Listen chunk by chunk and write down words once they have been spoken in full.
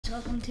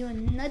welcome to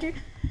another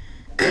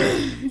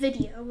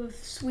video of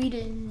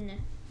Sweden.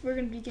 We're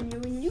going to be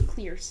getting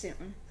nuclear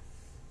soon.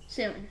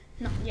 Soon.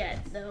 Not yet,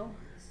 though.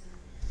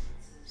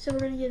 So we're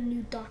going to get a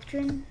new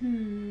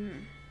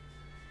doctrine.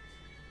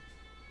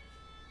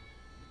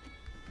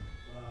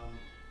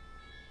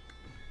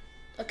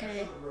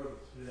 Okay.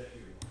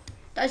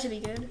 That should be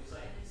good.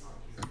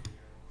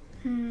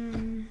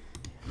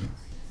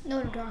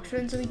 Another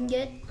doctrine so we can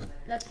get.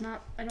 That's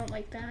not, I don't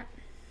like that.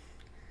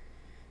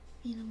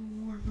 Need a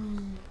more.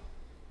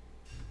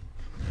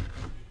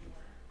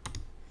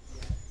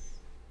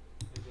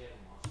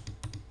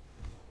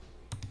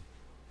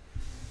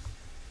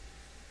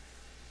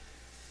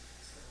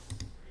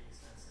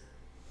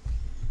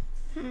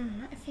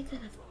 I think that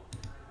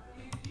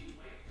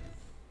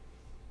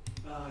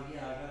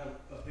yeah, I got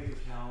a paper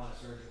towel and I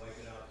started to wipe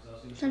it out because I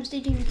was going to. So I'm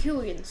staging a coup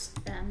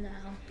against them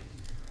now.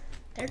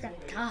 They're gonna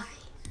die.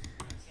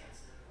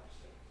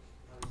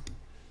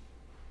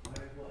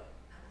 What?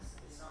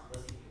 It's not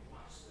letting you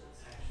watch the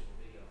actual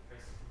video.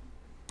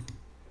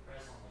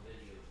 Press on the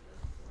video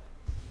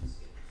to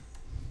skip.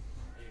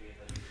 Maybe if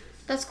I do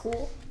this. That's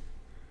cool.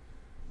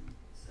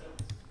 So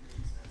it's pretty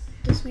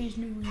expensive. The Swedish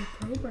nuclear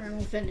program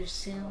will finish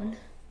soon.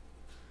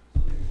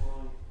 Something's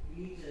wrong.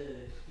 You need to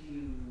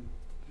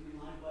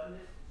reline button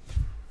it.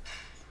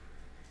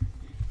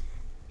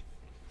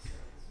 So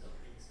it's still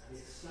pretty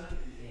expensive. It's stuck at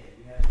the end.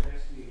 You have to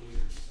actually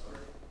wait to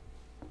start.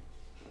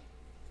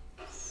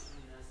 I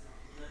mean, that's not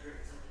whether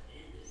it's at the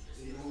end. It's just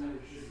It normally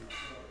should be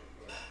started,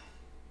 but.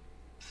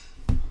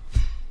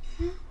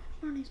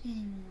 Aren't these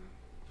anymore?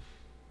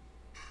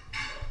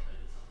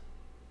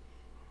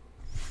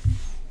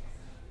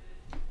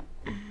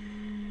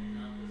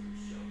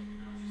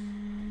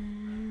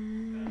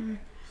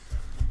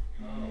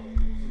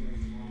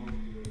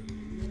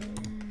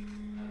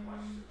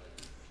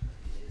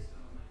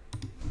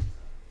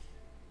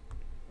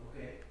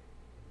 Okay.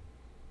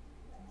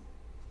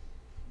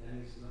 That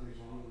means nothing's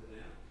wrong with it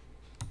now.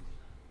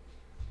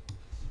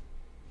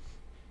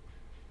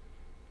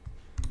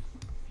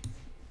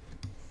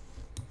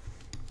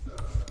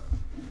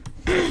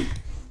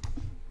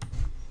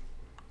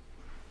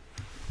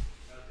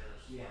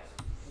 Yeah,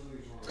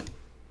 something's wrong.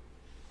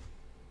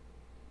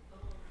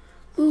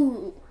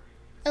 Ooh,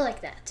 I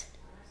like that.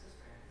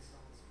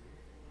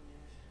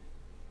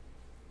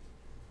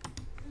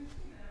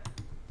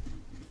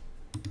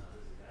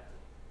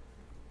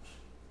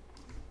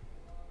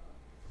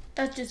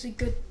 That's just a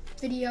good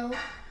video.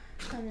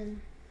 I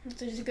mean,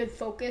 that's just a good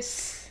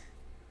focus.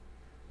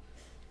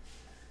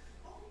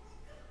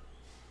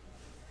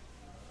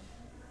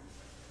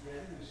 Yeah, I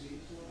think we've seen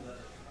this one, but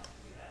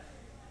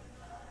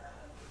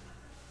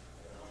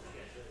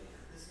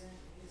that's This guy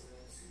is a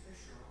super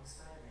strong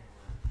Spider-Man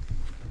one.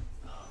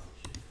 Oh,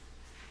 shit.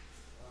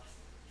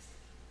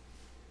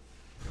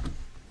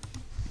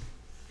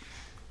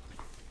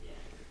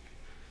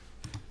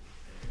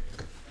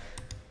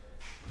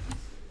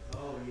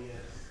 oh,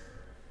 yes.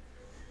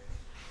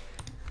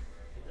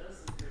 It does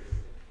look pretty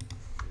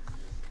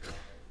good.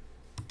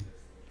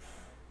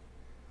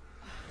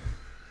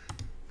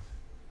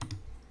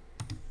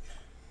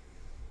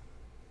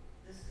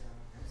 This guy,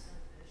 piece of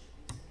fish,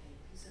 piece of meat,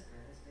 piece of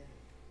bread is big.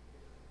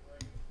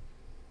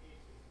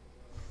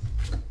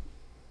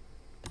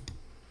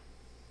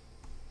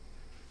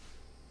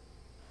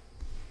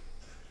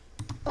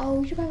 Oh,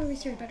 we should probably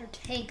research better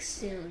tanks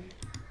soon.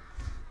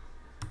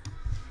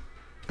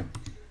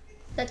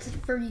 That's a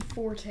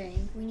 34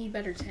 tank. We need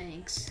better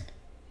tanks.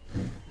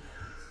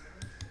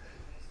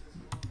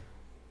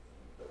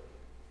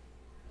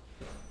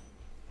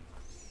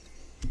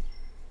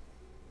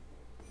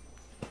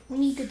 We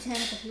need good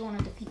tanks if we want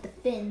to defeat the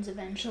Finns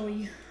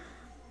eventually.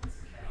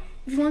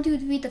 If you want to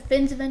defeat the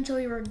Finns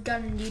eventually, we're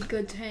gonna need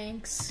good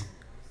tanks.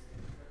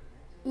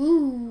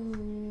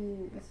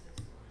 Ooh.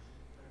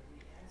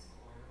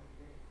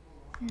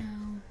 No.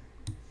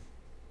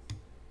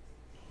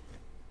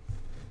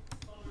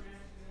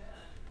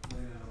 I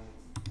know.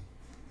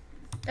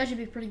 That should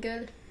be pretty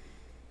good.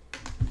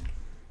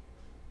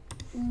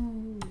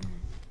 Ooh. This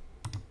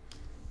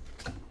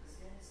guy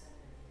decided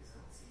to make his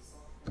own sea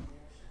salt from the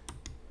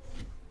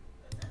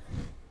ocean.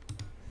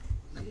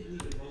 We didn't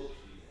need a boat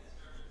to do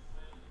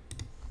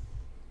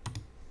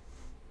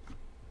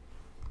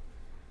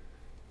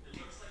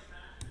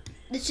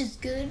that. This is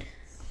good.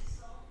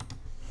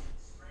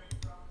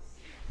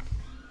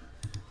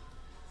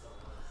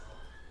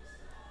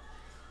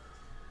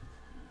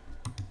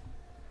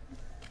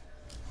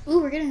 Ooh,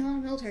 we're getting a lot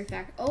of military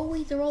fact. Oh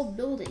wait, they're all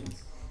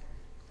buildings.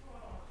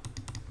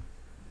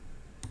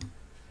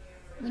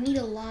 We need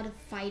a lot of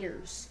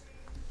fighters.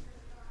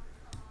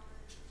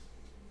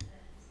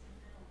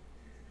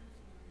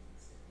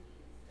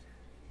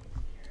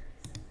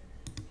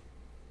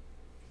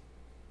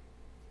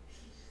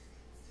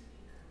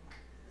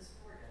 This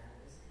poor guy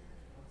isn't even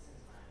what's his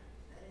mind.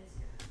 That is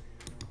gonna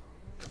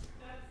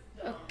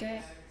be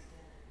Okay.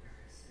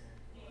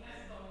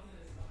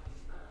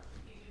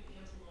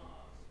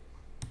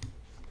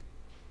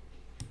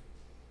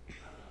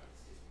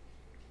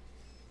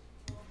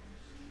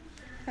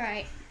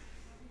 Alright.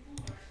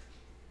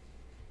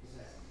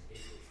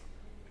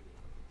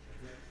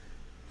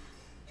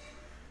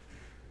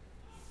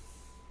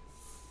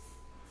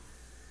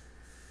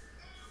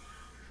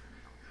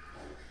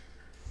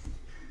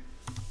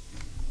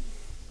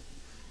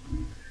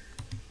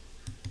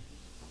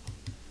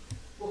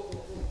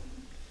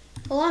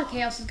 A lot of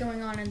chaos is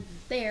going on in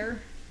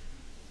there.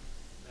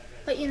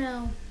 But you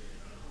know,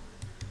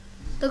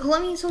 the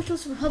Colombian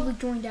Socialist Republic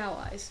joined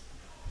allies.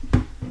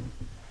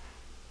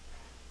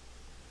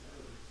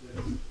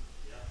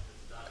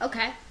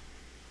 Okay.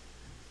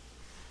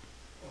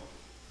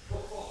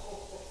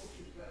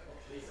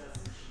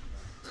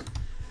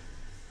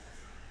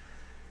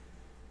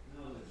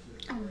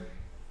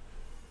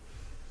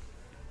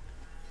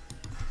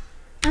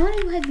 I want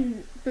to go ahead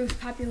and boost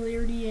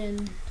popularity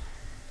in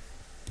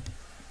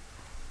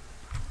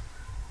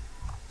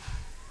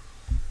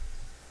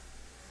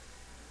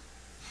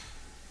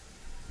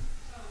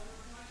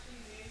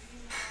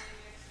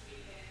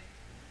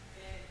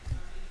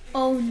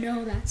oh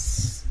no,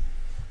 that's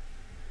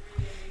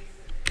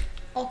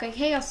okay,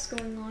 chaos is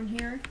going on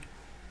here.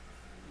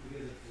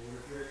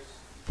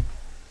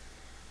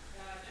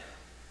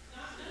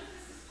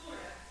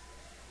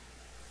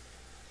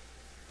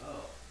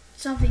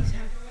 Something's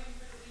happening.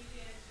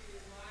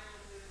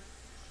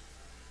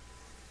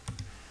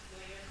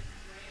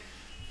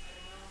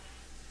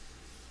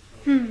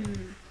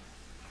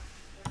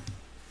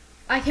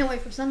 I can't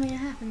wait for something to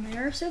happen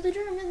there. So the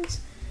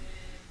Germans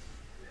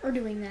are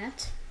doing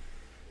that.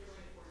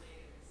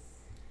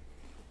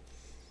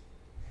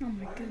 Oh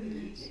my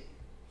goodness.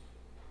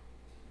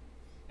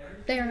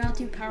 They are not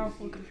too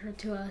powerful compared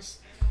to us.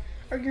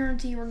 Our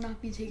guarantee will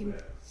not be taken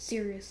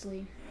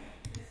seriously.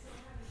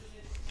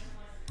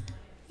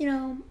 You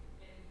know,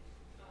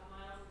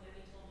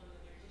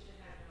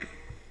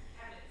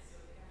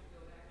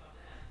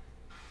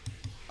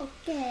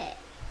 okay.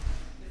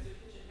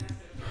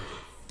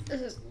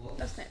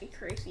 That's gonna be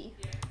crazy.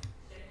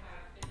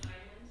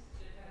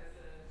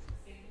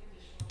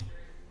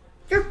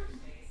 You're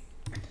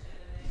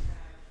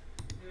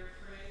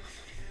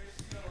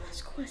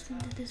last question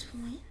at this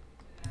point.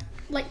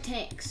 Light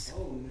tanks.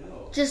 Oh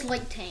no. Just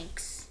light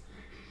tanks.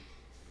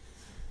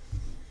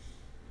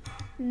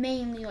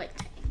 Mainly light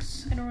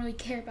tanks. I don't really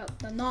care about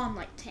the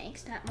non-light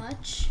tanks that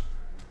much.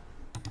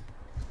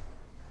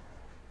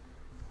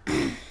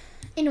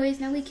 Anyways,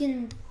 now we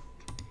can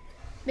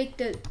make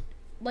the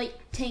light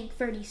tank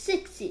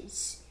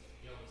 36s,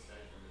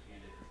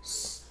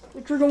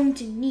 which we're going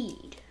to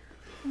need.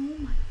 Oh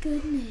my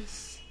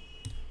goodness.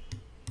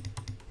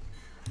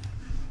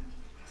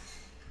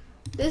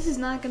 This is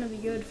not going to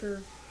be good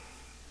for...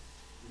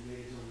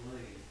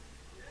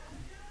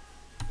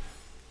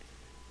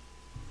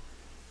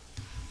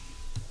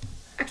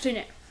 Actually,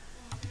 no.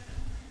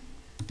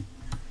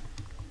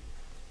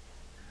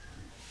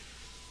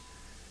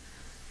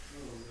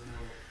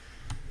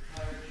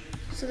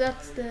 So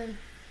that's the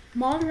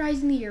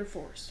modernizing the Air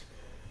Force.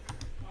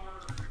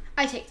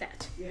 I take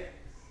that.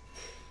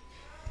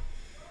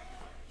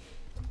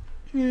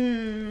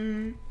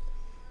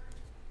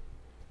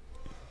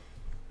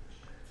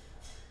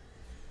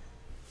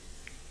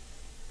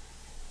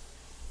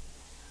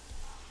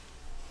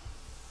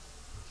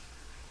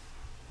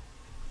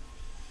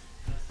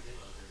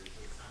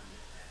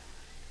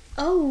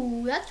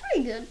 Oh, that's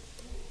pretty good.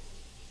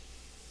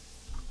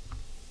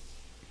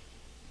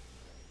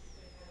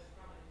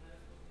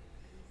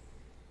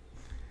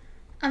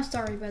 I'm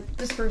sorry, but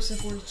this first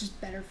support is just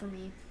better for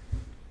me.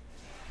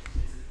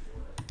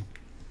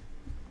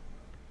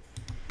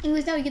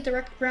 Anyways, now we get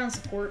direct ground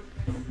support.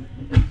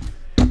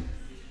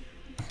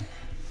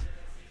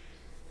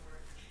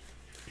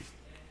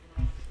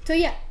 So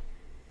yeah.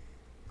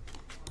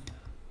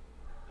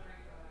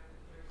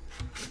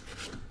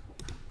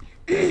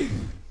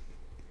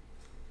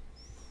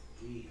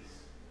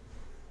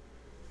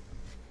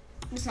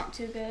 It's not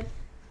too good.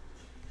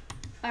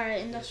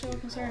 Alright, industrial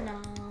concern,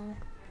 no.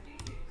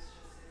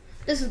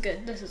 This is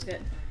good, this is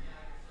good.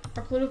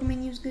 Our political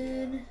menu is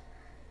good.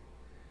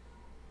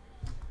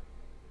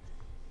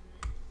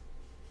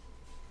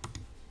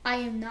 I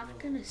am not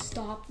gonna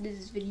stop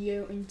this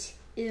video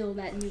until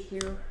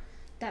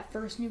that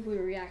first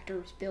nuclear reactor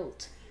was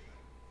built.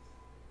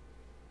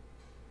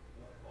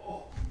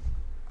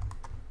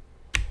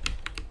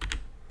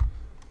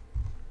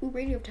 Ooh,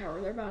 radio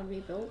tower, they're about to be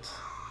built.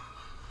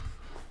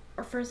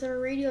 Our first ever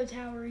radio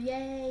tower,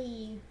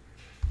 yay!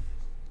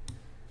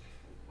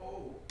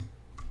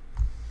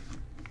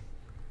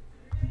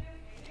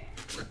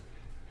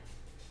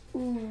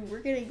 Ooh, we're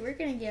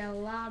gonna get a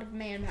lot of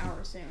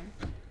manpower soon.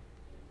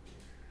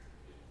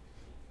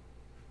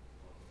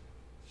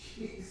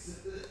 Jesus.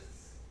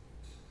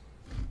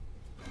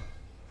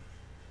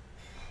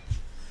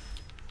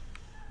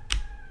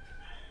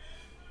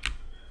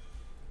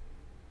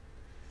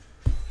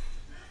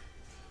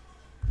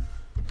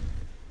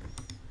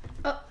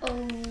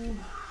 Uh-oh.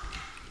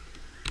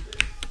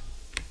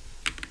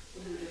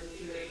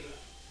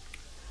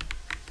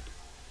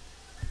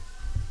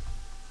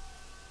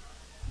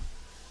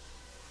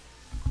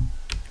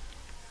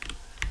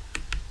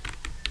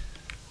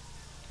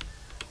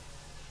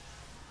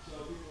 So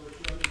people are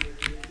trying to get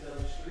kids down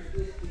the street.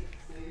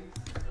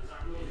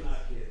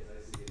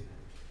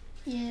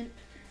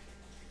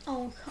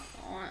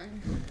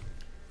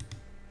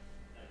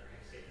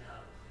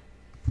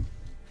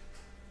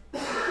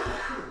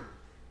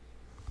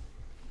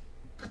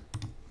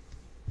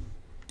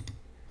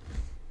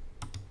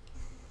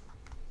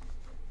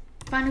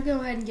 Fine, I'll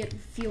go ahead and get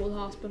field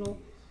hospital.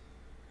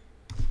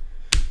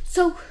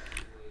 So,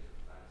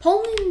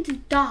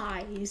 Poland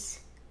dies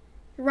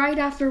right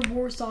after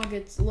Warsaw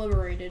gets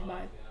liberated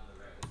by...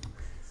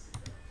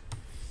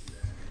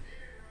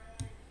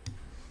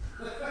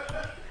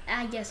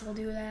 I guess I'll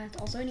do that.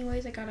 Also,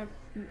 anyways, I gotta...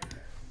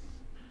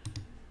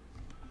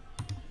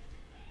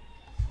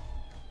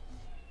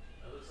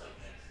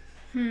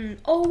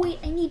 Oh, wait,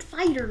 I need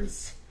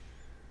fighters.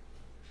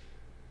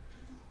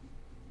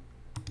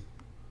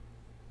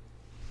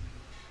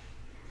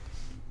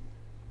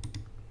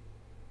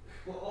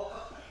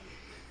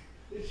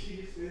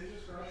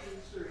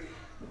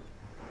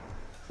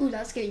 Ooh,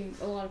 that's getting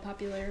a lot of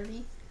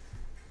popularity.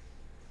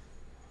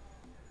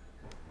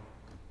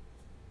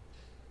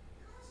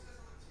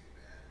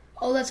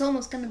 Oh, that's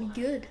almost gonna be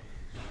good.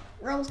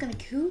 We're almost gonna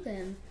coup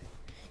them.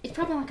 It's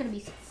probably not gonna be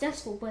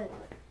successful, but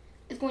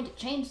it's going to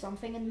change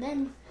something, and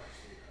then...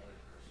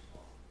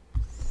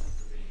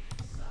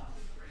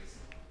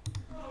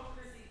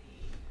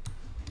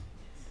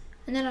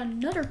 And then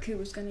another coup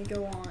is gonna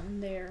go on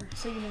there,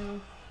 so you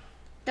know,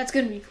 that's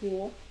gonna be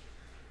cool.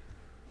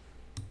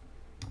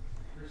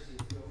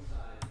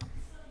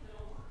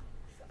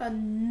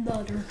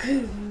 Another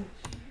coup.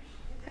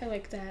 I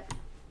like that.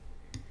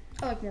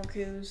 I like more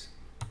coups.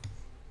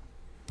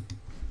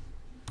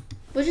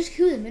 We'll just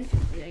coup them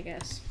infinitely, I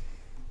guess.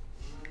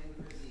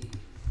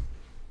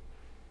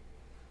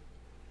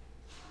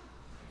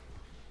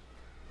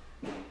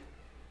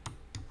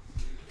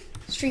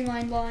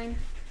 Streamlined line.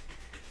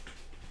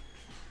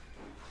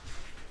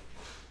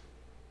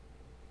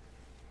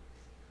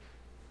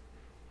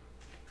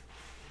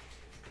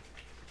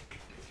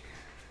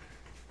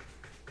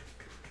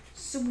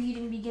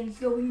 Sweden begins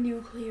going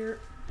nuclear.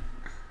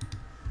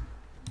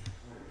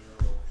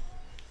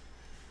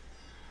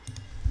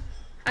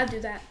 I'll do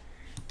that.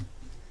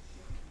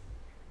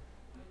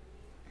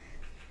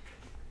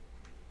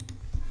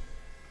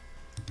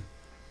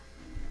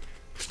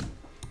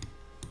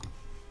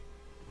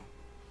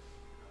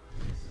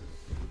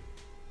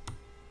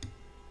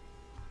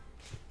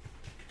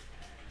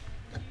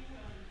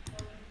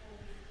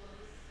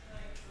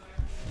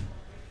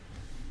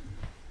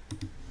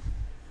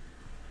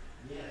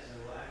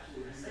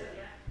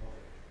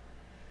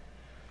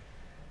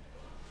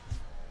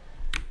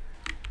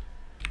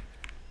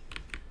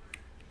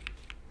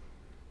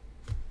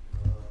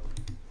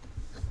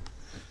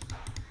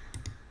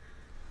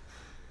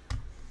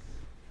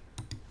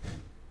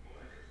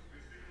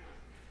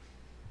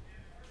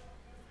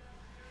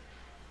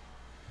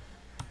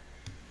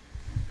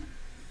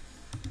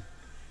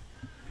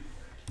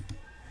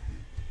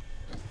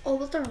 Oh,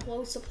 but they're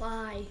low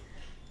supply.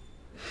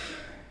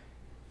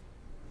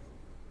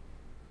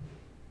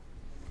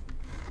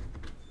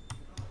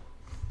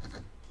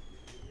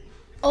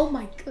 Oh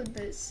my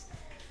goodness.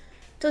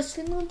 Does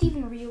Finland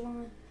even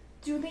realize?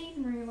 Do they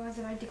even realize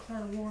that I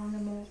declared war on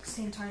them all at the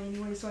same time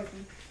anyway, so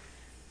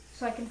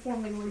I can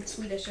form the Great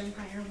Swedish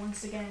Empire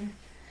once again?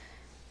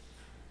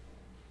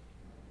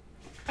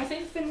 I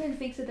think Finland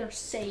thinks that they're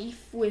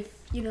safe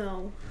with, you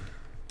know,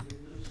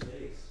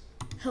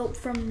 help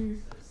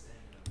from...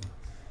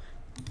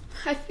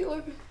 I feel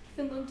like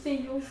Finland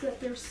feels that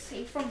they're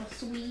safe from the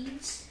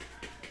Swedes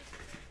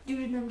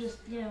due to them just,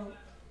 you know,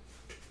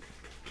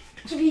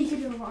 to be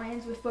in an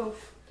alliance with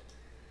both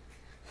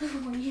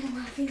Lithuania and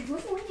Latvia.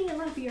 Lithuania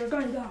and Latvia are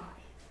gonna die.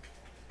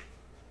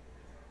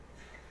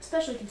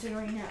 Especially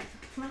considering that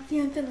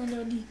Latvia and Finland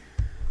are the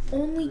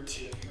only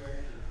two.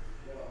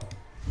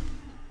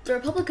 The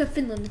Republic of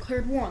Finland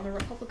declared war on the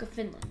Republic of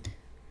Finland.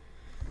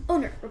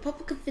 Owner,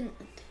 Republic of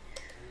Finland.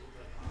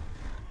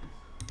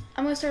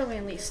 I'm gonna start a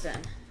land lease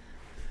then.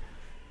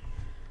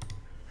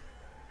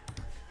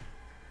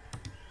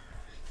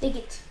 They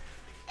get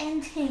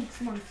 10 tanks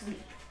monthly.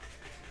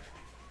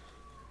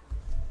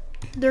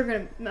 They're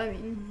gonna, I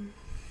mean,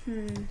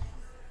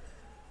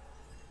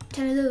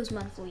 10 of those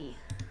monthly.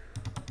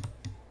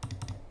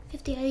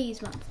 50 of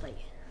these monthly.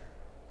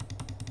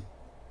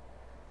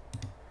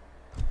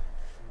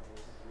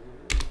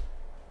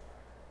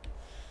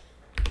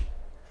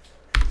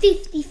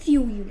 50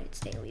 fuel units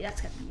daily.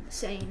 That's gonna be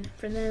insane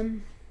for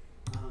them.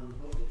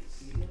 Hoping to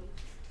see them,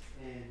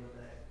 and what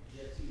that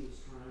Jesse was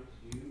trying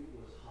to do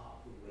was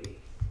hop the weight.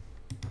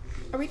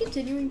 Are we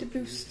continuing to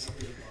boost?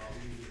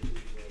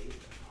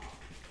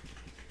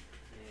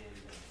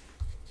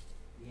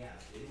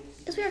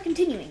 Yes, we are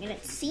continuing, and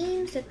it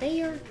seems that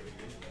they are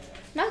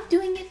not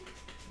doing it.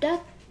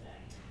 That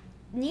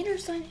neither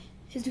side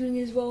is doing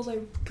it as well as I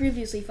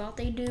previously thought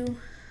they do.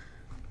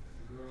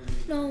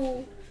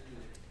 No,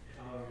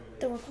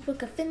 the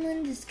Republic of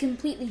Finland is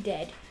completely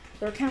dead.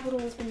 Their capital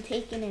has been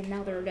taken, and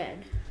now they're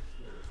dead.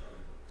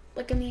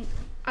 Like, I mean,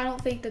 I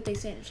don't think that they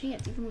stand a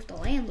chance, even with the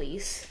land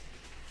lease.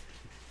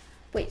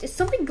 Wait, is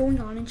something going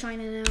on in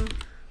China now?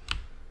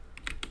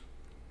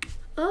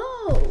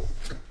 Oh!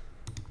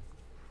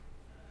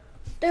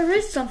 There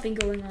is something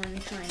going on in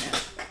China.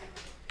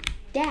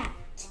 That.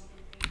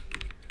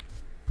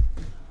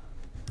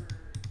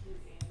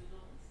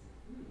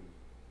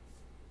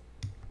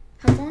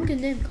 How long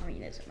can them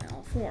communism in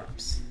all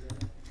forms?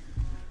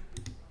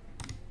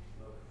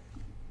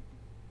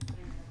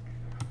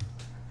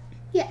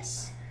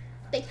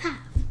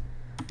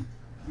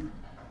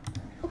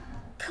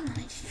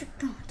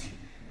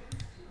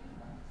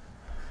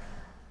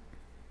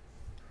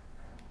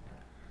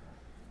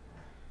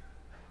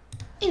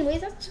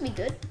 will be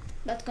good.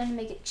 That's going to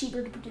make it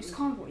cheaper to produce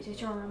convoys,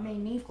 which are our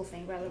main naval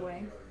thing, by the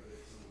way.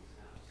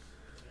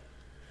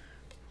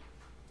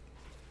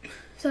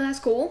 So that's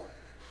cool.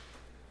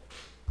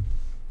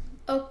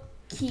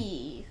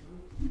 Okay.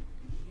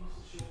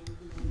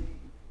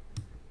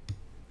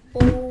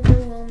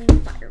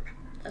 Overwhelming firepower.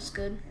 That's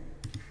good.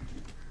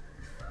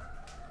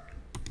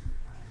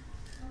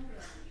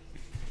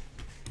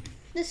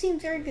 This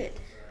seems very good.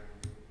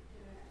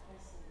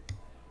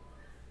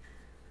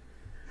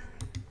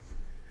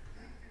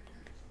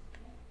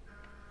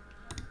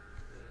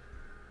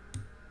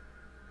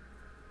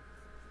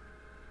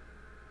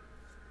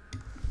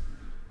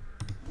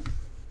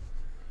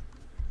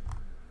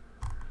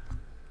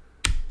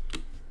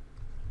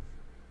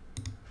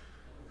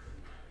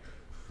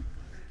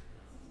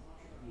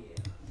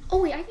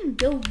 Oh wait, I can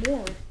build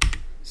more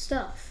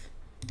stuff.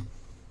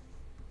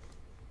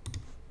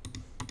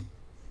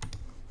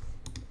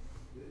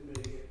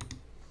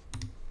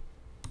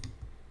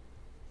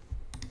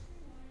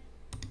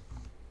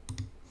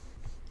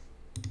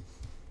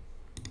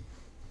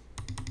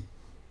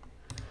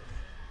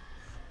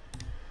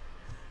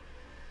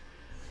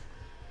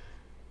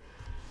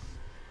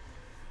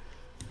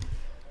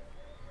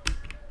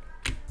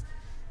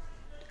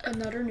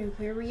 Another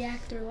nuclear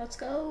reactor, let's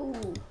go.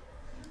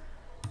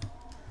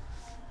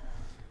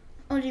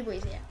 Oh, gee,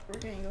 wait, yeah, we're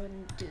gonna go ahead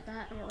and do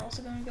that, and we're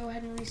also gonna go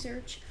ahead and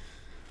research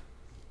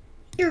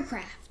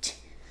aircraft.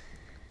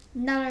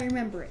 Now that I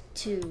remember it,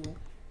 too.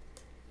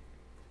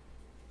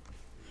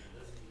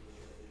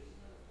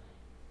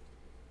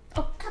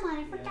 Oh, come on,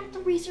 I forgot to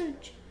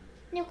research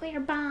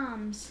nuclear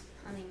bombs.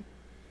 I mean,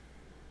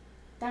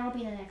 that'll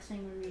be the next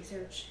thing we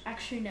research.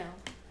 Actually, no.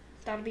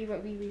 That'll be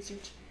what we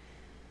research.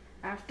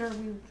 After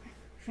we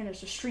finish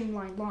the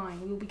streamlined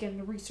line, we will begin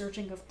the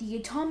researching of the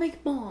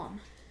atomic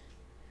bomb.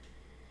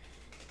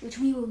 Which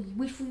we will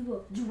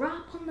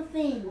drop on the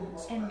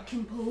fins and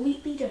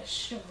completely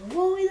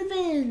destroy the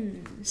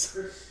fins.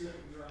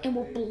 And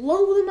we'll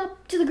blow them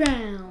up to the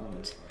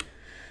ground.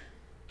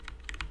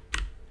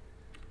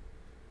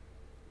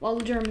 While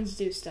the Germans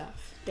do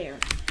stuff there.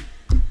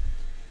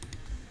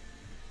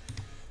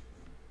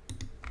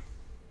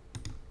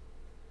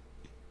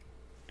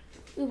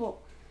 We will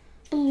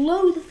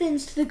blow the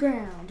fins to the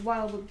ground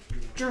while the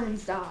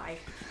Germans die.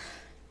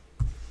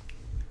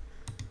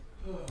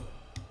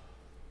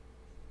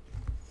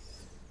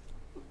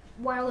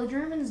 While the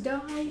Germans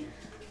die,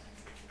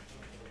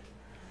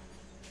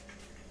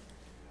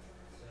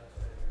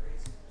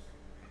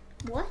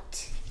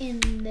 what in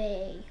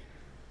they?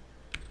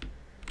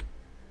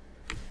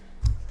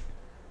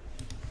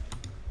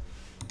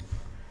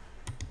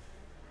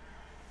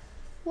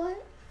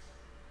 What?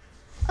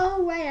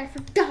 Oh right, I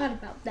forgot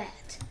about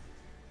that.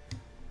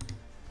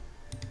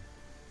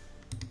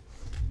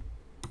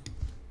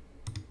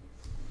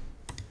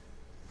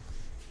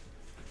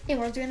 Yeah,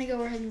 we're gonna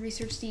go ahead and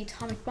research the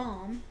atomic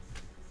bomb.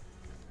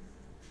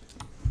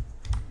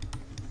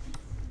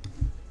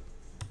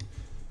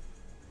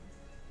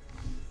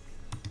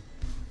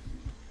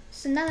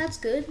 So now that's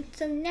good.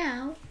 So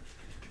now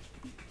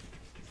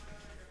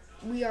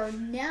we are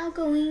now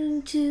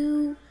going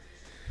to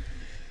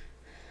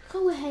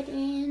go ahead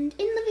and end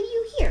the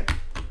video here.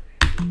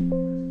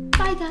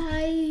 Bye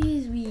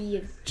guys. We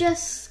have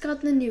just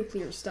got the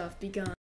nuclear stuff begun.